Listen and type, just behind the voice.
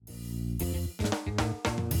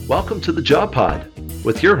Welcome to the Job Pod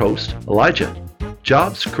with your host, Elijah.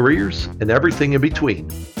 Jobs, careers, and everything in between.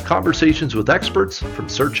 Conversations with experts from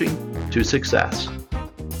searching to success.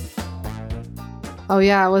 Oh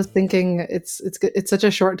yeah, I was thinking it's such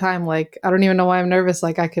a short time. Like I don't even know why I'm nervous.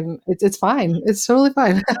 Like it's fine. It's totally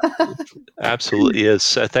fine. Absolutely is.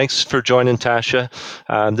 Thanks for joining, Tasha.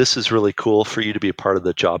 This is really cool for you to be a part of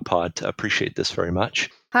the Job Pod. I appreciate this very much.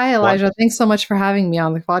 Hi Elijah, thanks so much for having me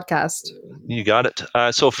on the podcast. You got it.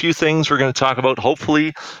 So a few things we're going to talk about.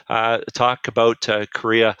 Hopefully, talk about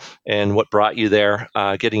Korea and what brought you there,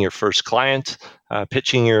 getting your first client,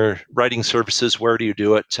 pitching your writing services. Where do you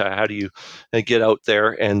do it? How do you get out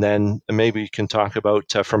there? And then maybe you can talk about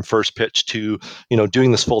from first pitch to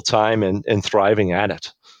doing this full time and thriving at it.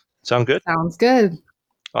 Sound good? Sounds good.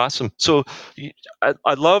 Awesome. So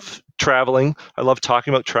I love traveling. I love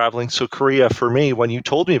talking about traveling. So Korea, for me, when you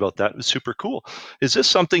told me about that, it was super cool. Is this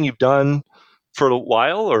something you've done for a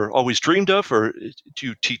while or always dreamed of? Or do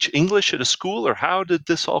you teach English at a school? Or how did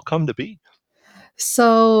this all come to be?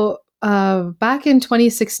 So back in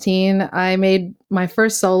 2016, I made my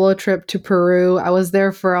first solo trip to Peru. I was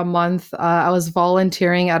there for a month. I was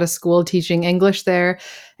volunteering at a school teaching English there.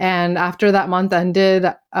 And after that month ended,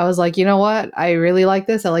 I was like, you know what? I really like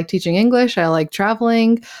this. I like teaching English. I like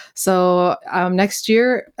traveling. So next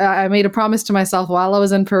year, I made a promise to myself while I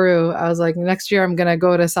was in Peru. I was like, next year, I'm going to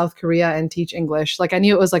go to South Korea and teach English. Like I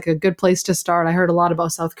knew it was like a good place to start. I heard a lot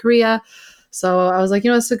about South Korea. So I was like,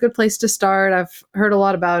 it's a good place to start. I've heard a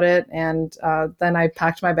lot about it. And then I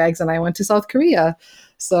packed my bags and I went to South Korea.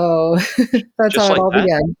 So that's Just how it like all that?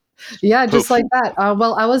 began. Yeah, just Poof. like that.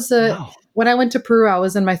 Well, I was, Wow. when I went to Peru, I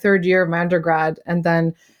was in my third year of my undergrad. And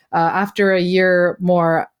then after a year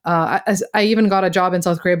more, I even got a job in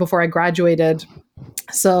South Korea before I graduated.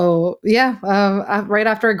 So yeah, right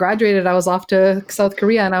after I graduated, I was off to South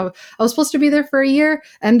Korea, and I was supposed to be there for a year.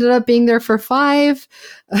 Ended up being there for 5.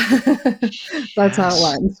 That's how it Yes.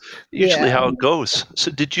 went. Usually Yeah, how it goes.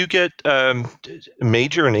 So did you get a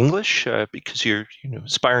major in English because you're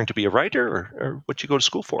aspiring to be a writer, or what you go to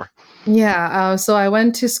school for? yeah. So I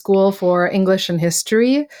went to school for English and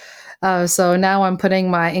history. So now I'm putting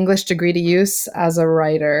my English degree to use as a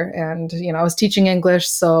writer, and I was teaching English,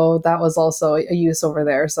 so that was also a use over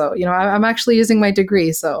there. So I'm actually using my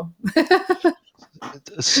degree. So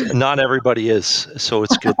Not everybody is, so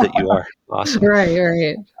it's good that you are. Awesome. right,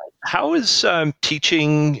 right. How has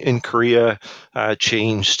teaching in Korea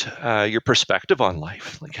changed your perspective on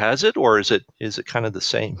life? Like, has it, or is it kind of the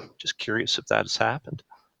same? Just curious if that has happened.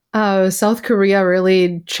 South Korea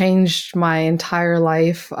really changed my entire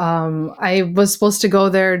life. I was supposed to go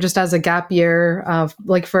there just as a gap year,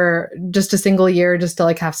 like for just a single year, just to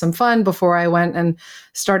like have some fun before I went and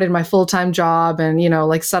started my full-time job and,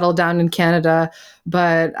 like settled down in Canada.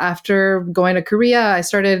 But after going to Korea, I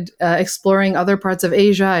started exploring other parts of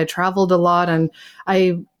Asia. I traveled a lot and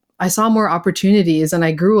I saw more opportunities and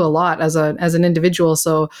I grew a lot as an individual.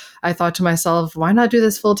 So I thought to myself, why not do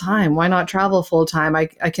this full time? Why not travel full time? I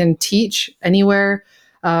can teach anywhere.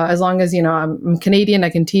 As long as I'm Canadian,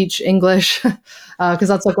 I can teach English because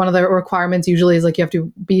that's like one of the requirements. Usually, is like you have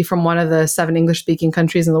to be from one of the 7 English-speaking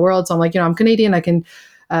countries in the world. So I'm like, I'm Canadian. I can,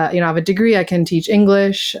 I have a degree. I can teach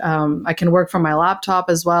English. I can work from my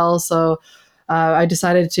laptop as well. So I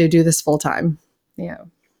decided to do this full time. Yeah.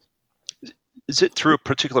 Is it through a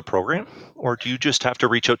particular program, or do you just have to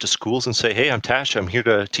reach out to schools and say, "Hey, I'm Tash. I'm here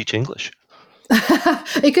to teach English"?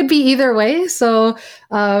 It could be either way. So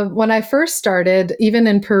when I first started, even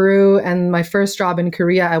in Peru and my first job in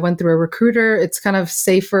Korea, I went through a recruiter. It's kind of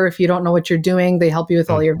safer if you don't know what you're doing. They help you with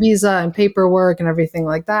all your visa and paperwork and everything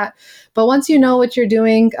like that. But once you know what you're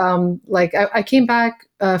doing, like I came back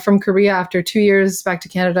from Korea after 2 years back to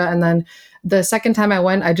Canada. And then the second time I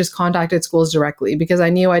went, I just contacted schools directly because I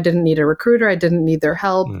knew I didn't need a recruiter. I didn't need their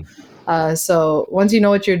help. So once you know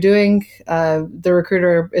what you're doing, the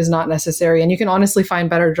recruiter is not necessary, and you can honestly find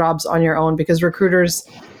better jobs on your own because recruiters,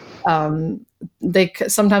 they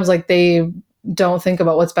sometimes like they don't think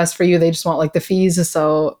about what's best for you. They just want like the fees.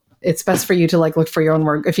 So it's best for you to like look for your own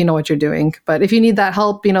work if you know what you're doing. But if you need that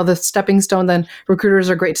help, the stepping stone, then recruiters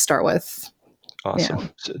are great to start with. Awesome. Yeah.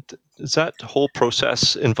 So does that whole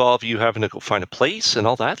process involve you having to go find a place and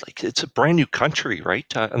all that? Like, it's a brand new country,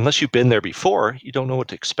 right? Unless you've been there before, you don't know what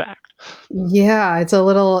to expect. Yeah, it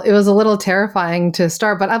was a little terrifying to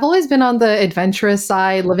start, but I've always been on the adventurous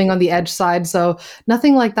side, living on the edge side. So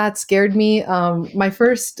nothing like that scared me. My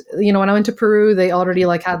first, when I went to Peru, they already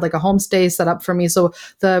like had like a homestay set up for me. So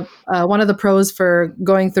the, one of the pros for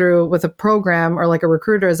going through with a program or like a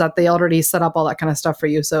recruiter is that they already set up all that kind of stuff for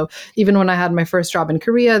you. So even when I had my first job in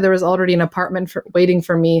Korea, there was already an apartment waiting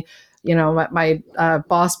for me my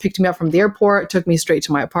boss picked me up from the airport, took me straight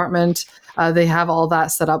to my apartment. They have all that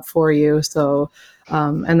set up for you. So,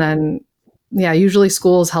 and then, yeah, usually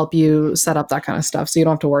schools help you set up that kind of stuff, so you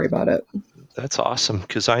don't have to worry about it. That's awesome,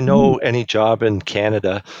 because I know any job in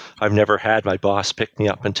Canada, I've never had my boss pick me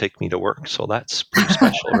up and take me to work. So that's pretty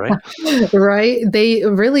special, right? Right. They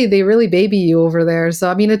really baby you over there. So,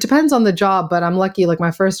 I mean, it depends on the job, but I'm lucky. Like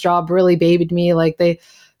my first job really babied me. Like they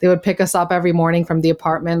would pick us up every morning from the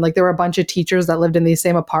apartment. Like there were a bunch of teachers that lived in these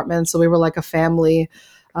same apartments. So we were like a family.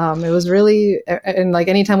 It was really, and like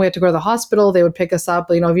anytime we had to go to the hospital, they would pick us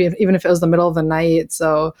up, even if it was the middle of the night.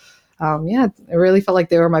 So, yeah, it really felt like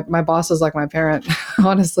they were my boss was like my parent,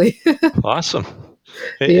 honestly. Awesome.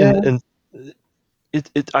 Yeah. And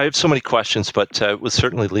I have so many questions, but we'll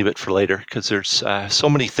certainly leave it for later, because there's so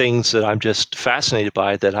many things that I'm just fascinated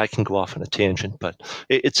by that I can go off on a tangent. But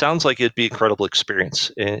it sounds like it'd be an incredible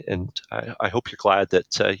experience, and I hope you're glad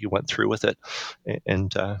that you went through with it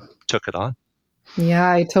and took it on.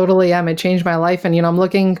 Yeah, I totally am. It changed my life. And, I'm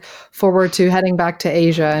looking forward to heading back to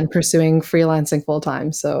Asia and pursuing freelancing full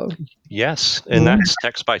time. So, Yes, and that's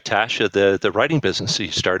Text by Tasha, the writing business that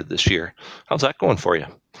you started this year. How's that going for you?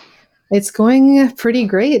 it's going pretty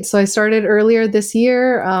great. So I started earlier this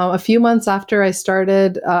year. A few months after I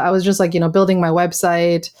started, I was just like, building my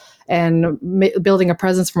website and building a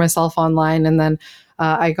presence for myself online. And then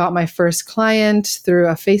I got my first client through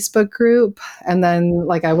a Facebook group. And then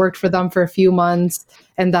like I worked for them for a few months,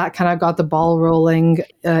 and that kind of got the ball rolling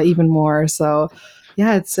even more. So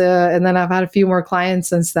yeah, and then I've had a few more clients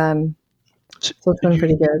since then. So it's been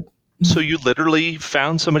pretty good. So you literally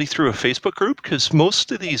found somebody through a Facebook group? Because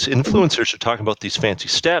most of these influencers are talking about these fancy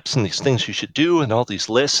steps and these things you should do and all these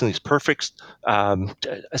lists and these perfect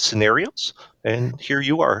scenarios. And here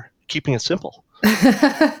you are keeping it simple.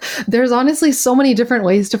 There's honestly so many different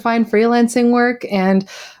ways to find freelancing work. And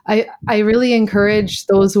I really encourage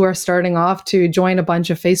those who are starting off to join a bunch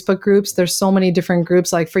of Facebook groups. There's so many different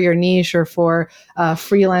groups like for your niche or for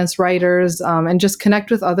freelance writers, and just connect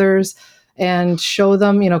with others and show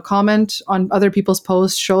them, comment on other people's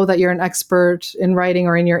posts, show that you're an expert in writing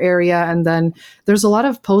or in your area. And then there's a lot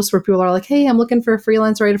of posts where people are like, hey, I'm looking for a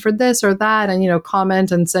freelance writer for this or that. And,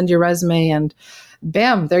 comment and send your resume and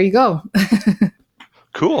bam, there you go.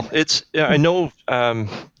 Cool. I know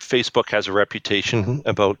Facebook has a reputation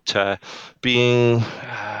about being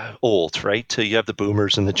old, right? You have the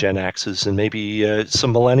boomers and the Gen X's and maybe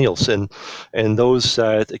some millennials, and those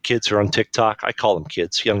the kids are on TikTok. I call them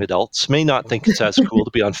kids, young adults. May not think it's as cool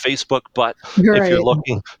to be on Facebook, but if you're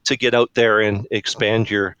looking to get out there and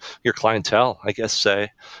expand your clientele, I guess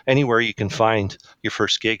anywhere you can find your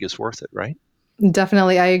first gig is worth it, right?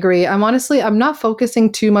 Definitely. I agree. I'm not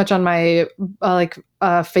focusing too much on my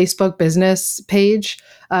Facebook business page.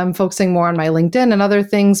 I'm focusing more on my LinkedIn and other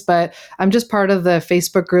things, but I'm just part of the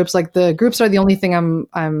Facebook groups. Like the groups are the only thing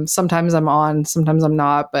sometimes I'm on, sometimes I'm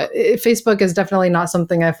not, but Facebook is definitely not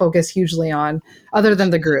something I focus hugely on other than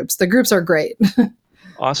the groups. The groups are great.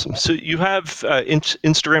 Awesome. So you have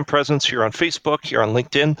Instagram presence, you're on Facebook, you're on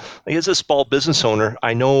LinkedIn. Like, as a small business owner,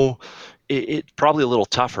 I know it's probably a little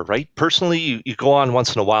tougher, right? Personally, you go on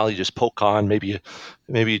once in a while, you just poke on, maybe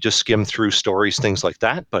you just skim through stories, things like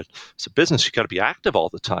that. But as a business, you got to be active all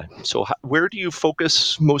the time. So where do you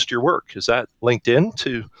focus most of your work? Is that LinkedIn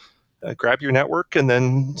to grab your network and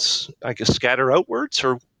then, I guess, scatter outwards?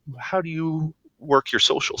 Or how do you work your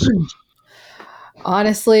socials?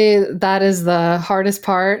 Honestly, that is the hardest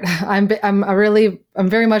part. I'm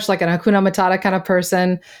very much like an Hakuna Matata kind of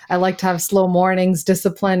person. I like to have slow mornings.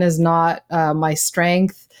 Discipline is not my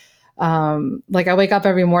strength. Like I wake up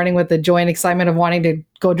every morning with the joy and excitement of wanting to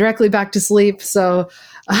go directly back to sleep. So,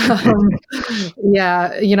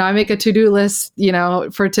 yeah, I make a to-do list,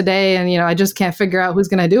 for today, and I just can't figure out who's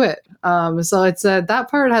going to do it. So it's that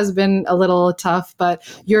part has been a little tough, but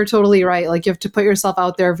you're totally right. Like you have to put yourself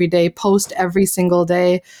out there every day, post every single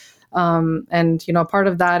day. And part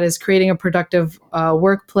of that is creating a productive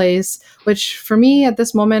workplace, which for me at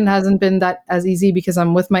this moment hasn't been that as easy because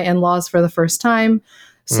I'm with my in-laws for the first time.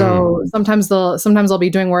 So sometimes I'll be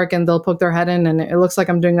doing work and they'll poke their head in and it looks like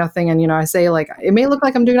I'm doing nothing. And, I say like, it may look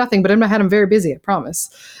like I'm doing nothing, but in my head, I'm very busy, I promise.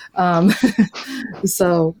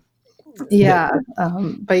 So yeah.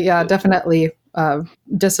 But yeah, definitely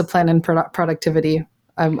discipline and productivity.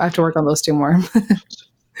 I have to work on those two more.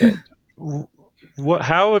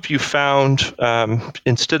 How have you found,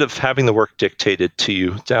 instead of having the work dictated to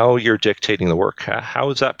you, now you're dictating the work? How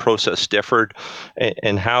has that process differed?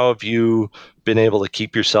 And how have you been able to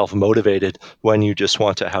keep yourself motivated when you just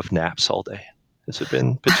want to have naps all day? Has it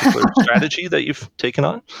been a particular strategy that you've taken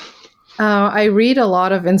on? I read a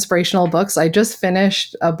lot of inspirational books. I just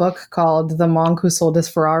finished a book called The Monk Who Sold His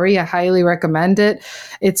Ferrari. I highly recommend it.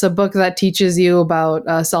 It's a book that teaches you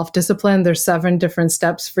about self-discipline. There's 7 different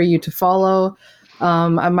steps for you to follow.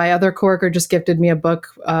 And my other coworker just gifted me a book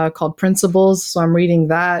called Principles, so I'm reading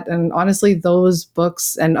that. And honestly, those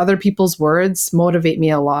books and other people's words motivate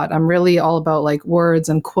me a lot. I'm really all about like words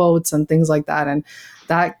and quotes and things like that, and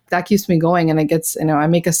that keeps me going. And it gets, I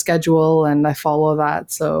make a schedule and I follow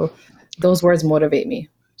that. So those words motivate me.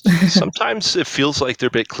 Sometimes it feels like they're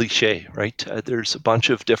a bit cliche, right? There's a bunch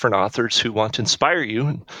of different authors who want to inspire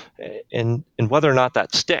you, and whether or not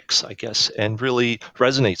that sticks, I guess, and really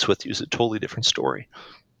resonates with you is a totally different story.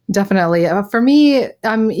 Definitely. For me,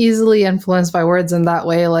 I'm easily influenced by words in that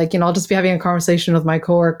way. Like, I'll just be having a conversation with my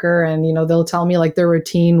coworker and, they'll tell me like their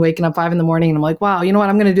routine, waking up 5 a.m. And I'm like, wow, you know what?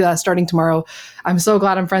 I'm going to do that starting tomorrow. I'm so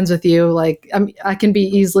glad I'm friends with you. Like, I can be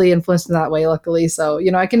easily influenced in that way, luckily. So,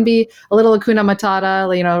 I can be a little Hakuna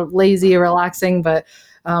Matata, lazy, relaxing, but,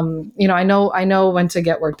 I know when to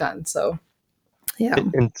get work done. So. Yeah.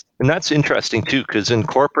 And that's interesting too, because in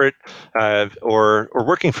corporate or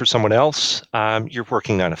working for someone else, you're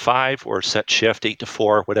working 9 to 5 or set shift 8 to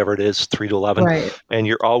 4, whatever it is, 3 to 11, right. And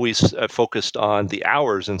you're always focused on the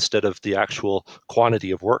hours instead of the actual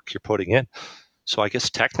quantity of work you're putting in. So I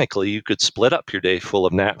guess technically you could split up your day full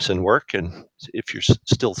of naps and work, and if you're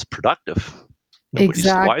still productive, nobody's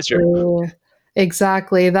wiser.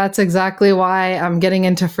 Exactly. That's exactly why I'm getting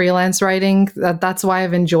into freelance writing. That's why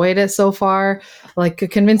I've enjoyed it so far. Like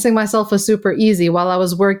convincing myself was super easy while I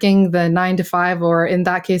was working the 9 to 5, or in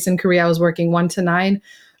that case in Korea, I was working 1 to 9.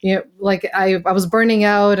 Like I was burning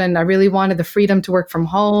out and I really wanted the freedom to work from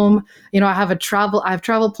home. I have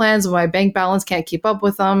travel plans, but my bank balance can't keep up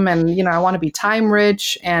with them. And, I want to be time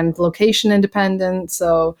rich and location independent.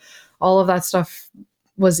 So all of that stuff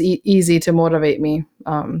was easy to motivate me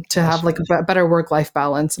to have like a better work-life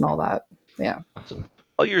balance and all that. Yeah. Awesome.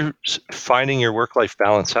 While you're finding your work-life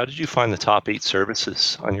balance, how did you find the top 8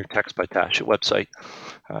 services on your Text by Tasha website?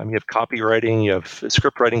 You have copywriting, you have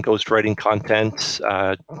script writing, ghostwriting, content,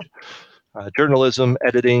 journalism,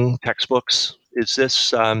 editing, textbooks. Is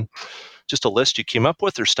this just a list you came up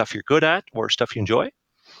with, or stuff you're good at, or stuff you enjoy?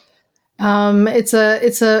 It's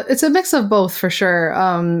a mix of both for sure.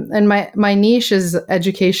 And my niche is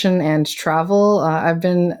education and travel. I've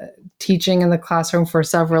been teaching in the classroom for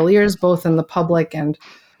several years, both in the public and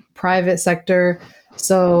private sector.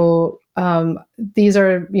 So these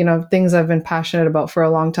are things I've been passionate about for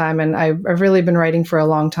a long time, and I've really been writing for a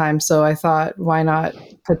long time. So I thought, why not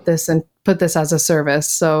put this as a service?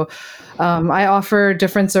 So I offer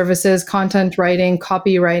different services: content writing,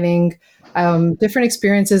 copywriting. Different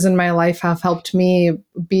experiences in my life have helped me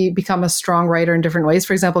become a strong writer in different ways.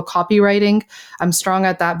 For example, copywriting, I'm strong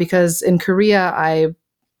at that because in Korea, I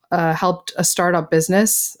helped a startup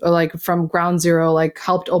business, or like from ground zero, like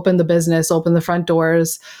helped open the business, open the front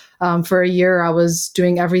doors. For a year, I was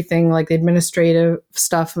doing everything like administrative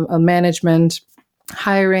stuff, management,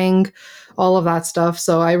 hiring, all of that stuff.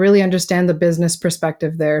 So I really understand the business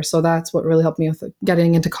perspective there. So that's what really helped me with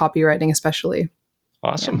getting into copywriting, especially.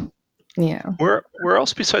 Awesome. Yeah. Where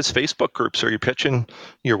else besides Facebook groups are you pitching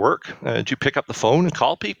your work? Did you pick up the phone and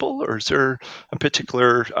call people, or is there a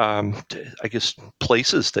particular,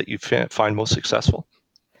 places that you find most successful?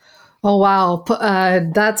 Oh, wow.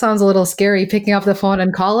 That sounds a little scary, picking up the phone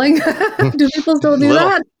and calling. Do people still do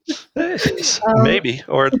that? Maybe,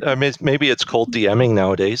 or maybe it's cold DMing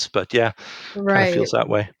nowadays, but yeah, right. Kind of feels that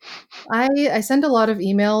way. I send a lot of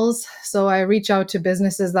emails, so I reach out to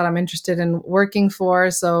businesses that I'm interested in working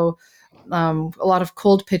for. So a lot of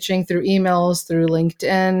cold pitching through emails, through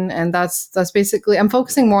LinkedIn, and that's basically, I'm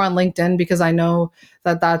focusing more on LinkedIn because I know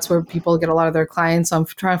that that's where people get a lot of their clients. So I'm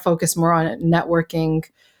trying to focus more on networking,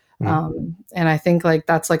 and I think like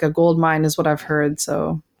that's like a gold mine is what I've heard.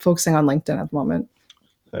 So focusing on LinkedIn at the moment.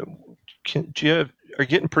 Are you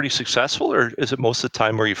getting pretty successful, or is it most of the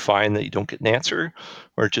time where you find that you don't get an answer,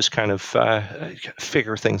 or just kind of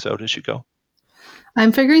figure things out as you go?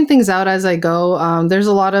 I'm figuring things out as I go. There's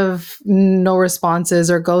a lot of no responses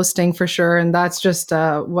or ghosting for sure. And that's just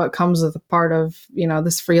what comes with a part of,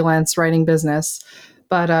 this freelance writing business.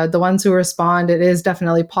 But the ones who respond, it is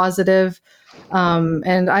definitely positive.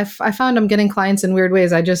 And I found I'm getting clients in weird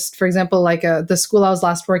ways. For example, like the school I was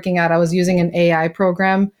last working at, I was using an AI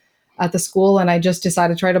program at the school, and I just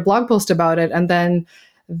decided to write a blog post about it. And then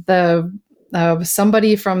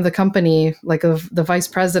somebody from the company, like the vice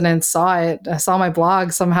president, saw my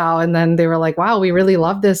blog somehow, and then they were like, "Wow, we really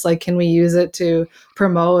love this. Like, can we use it to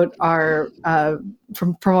promote our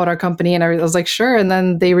company?" And I was like, "Sure." And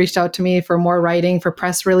then they reached out to me for more writing, for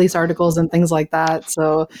press release articles and things like that.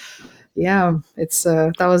 So yeah, it's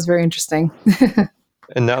that was very interesting.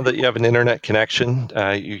 And now that you have an internet connection,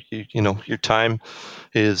 you know your time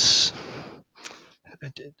is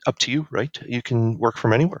up to you, right? You can work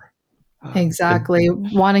from anywhere. And Exactly.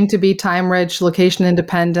 Wanting to be time rich, location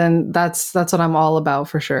independent, that's what I'm all about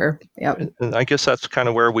for sure. Yep. and I guess that's kind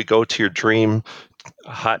of where we go to your dream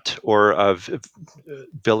hut or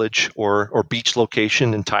village or beach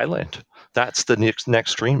location in Thailand. That's the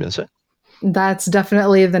next dream, is it? That's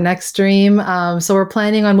definitely the next dream. So we're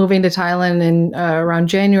planning on moving to Thailand in around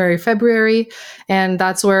January, February, and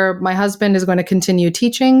that's where my husband is going to continue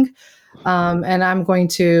teaching, and I'm going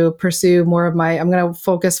to pursue more of my. I'm going to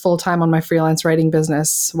focus full time on my freelance writing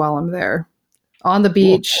business while I'm there, on the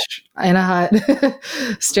Cool. beach in a hut,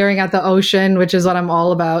 staring at the ocean, which is what I'm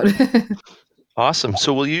all about. Awesome.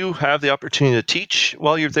 So will you have the opportunity to teach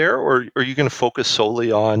while you're there, or are you going to focus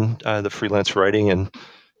solely on the freelance writing and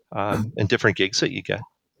different gigs that you get?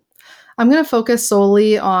 I'm going to focus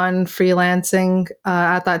solely on freelancing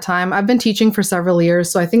at that time. I've been teaching for several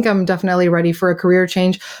years, so I think I'm definitely ready for a career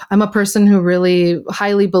change. I'm a person who really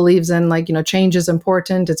highly believes in change is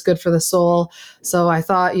important. It's good for the soul. So I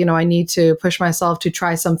thought, I need to push myself to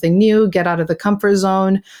try something new, get out of the comfort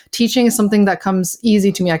zone. Teaching is something that comes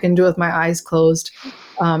easy to me. I can do it with my eyes closed.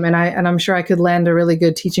 And I'm sure I could land a really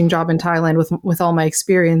good teaching job in Thailand with all my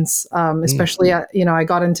experience. Especially, I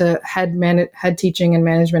got into head teaching and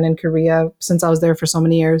management in Korea since I was there for so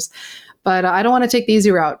many years. But I don't want to take the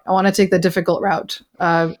easy route. I want to take the difficult route.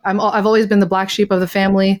 I've always been the black sheep of the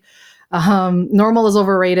family. Normal is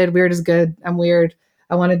overrated. Weird is good. I'm weird.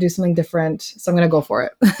 I want to do something different, so I'm going to go for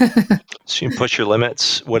it. So you can push your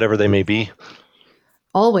limits, whatever they may be.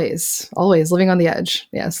 Always living on the edge.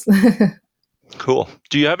 Yes. Cool.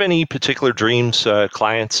 Do you have any particular dreams,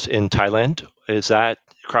 clients in Thailand? Is that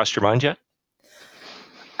crossed your mind yet?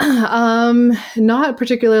 Not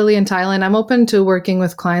particularly in Thailand. I'm open to working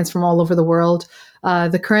with clients from all over the world.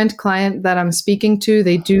 The current client that I'm speaking to,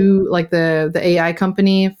 they do like the AI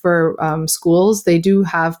company for schools. They do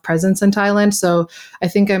have presence in Thailand, so I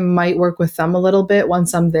think I might work with them a little bit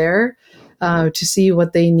once I'm there to see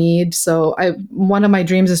what they need. So one of my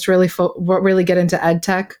dreams is to really get into ed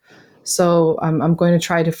tech. So I'm going to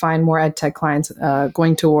try to find more ed tech clients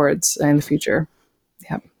going towards in the future.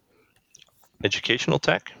 Yep. Educational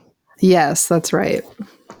tech? Yes, that's right.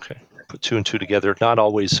 Okay. Put two and two together. Not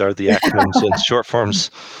always are the acronyms and short forms.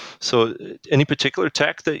 So any particular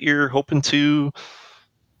tech that you're hoping to,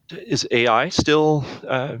 is AI still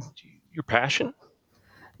your passion?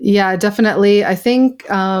 Yeah, definitely. I think,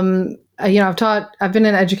 I've been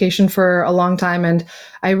in education for a long time, and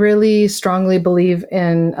I really strongly believe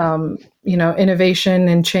in, innovation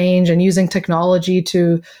and change and using technology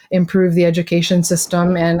to improve the education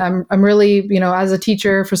system. And I'm really, as a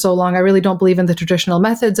teacher for so long, I really don't believe in the traditional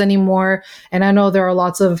methods anymore. And I know there are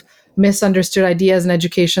lots of misunderstood ideas in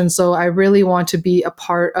education. So I really want to be a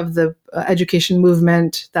part of the education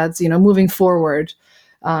movement that's, moving forward.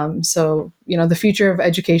 So, the future of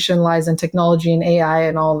education lies in technology and AI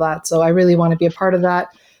and all that. So I really want to be a part of that.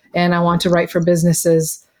 And I want to write for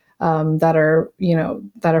businesses that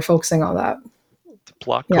are focusing on that.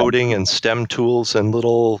 Block coding and STEM tools and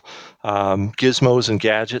little gizmos and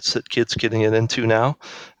gadgets that kids getting it into now.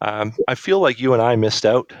 I feel like you and I missed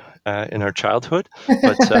out in our childhood,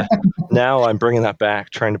 but now I'm bringing that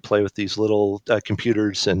back, trying to play with these little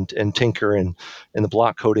computers and tinker, and the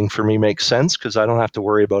block coding for me makes sense because I don't have to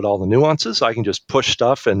worry about all the nuances. I can just push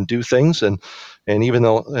stuff and do things, and even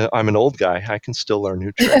though I'm an old guy, I can still learn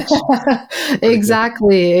new tricks.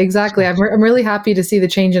 Exactly. I'm really happy to see the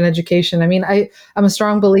change in education. I mean, I'm a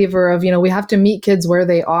strong believer of, we have to meet kids where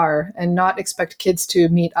they are and not expect kids to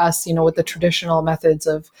meet us, with the traditional methods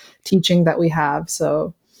of teaching that we have.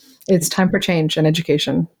 So it's time for change in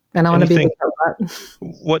education. And I want to be able to tell that.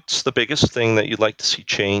 What's the biggest thing that you'd like to see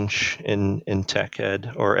change in tech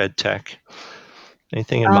ed or ed tech?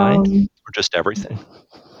 Anything in mind, or just everything?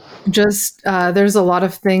 There's a lot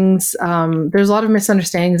of things. There's a lot of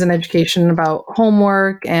misunderstandings in education about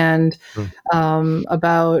homework and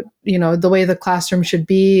about the way the classroom should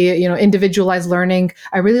be. Individualized learning.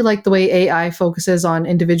 I really like the way AI focuses on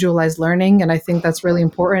individualized learning, and I think that's really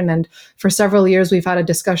important. And for several years, we've had a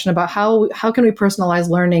discussion about how can we personalize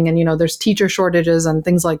learning, and there's teacher shortages and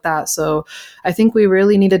things like that. So I think we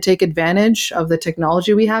really need to take advantage of the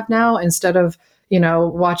technology we have now instead of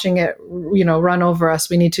watching it, run over us.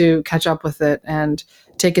 We need to catch up with it and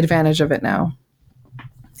take advantage of it now.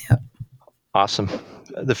 Yeah. Awesome.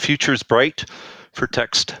 The future is bright for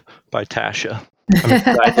Text by Tasha. I'm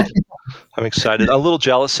excited. I'm excited. I'm a little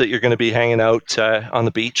jealous that you're going to be hanging out on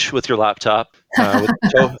the beach with your laptop,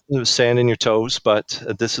 with sand in your toes, but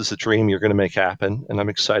this is a dream you're going to make happen, and I'm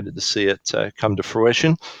excited to see it come to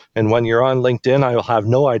fruition. And when you're on LinkedIn, I will have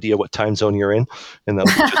no idea what time zone you're in, and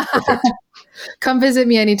that'll be just perfect. Come visit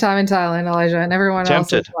me anytime in Thailand, Elijah, and everyone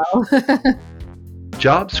Tempted. else as well.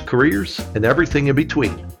 Jobs, careers, and everything in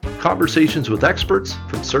between. Conversations with experts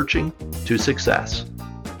from searching to success.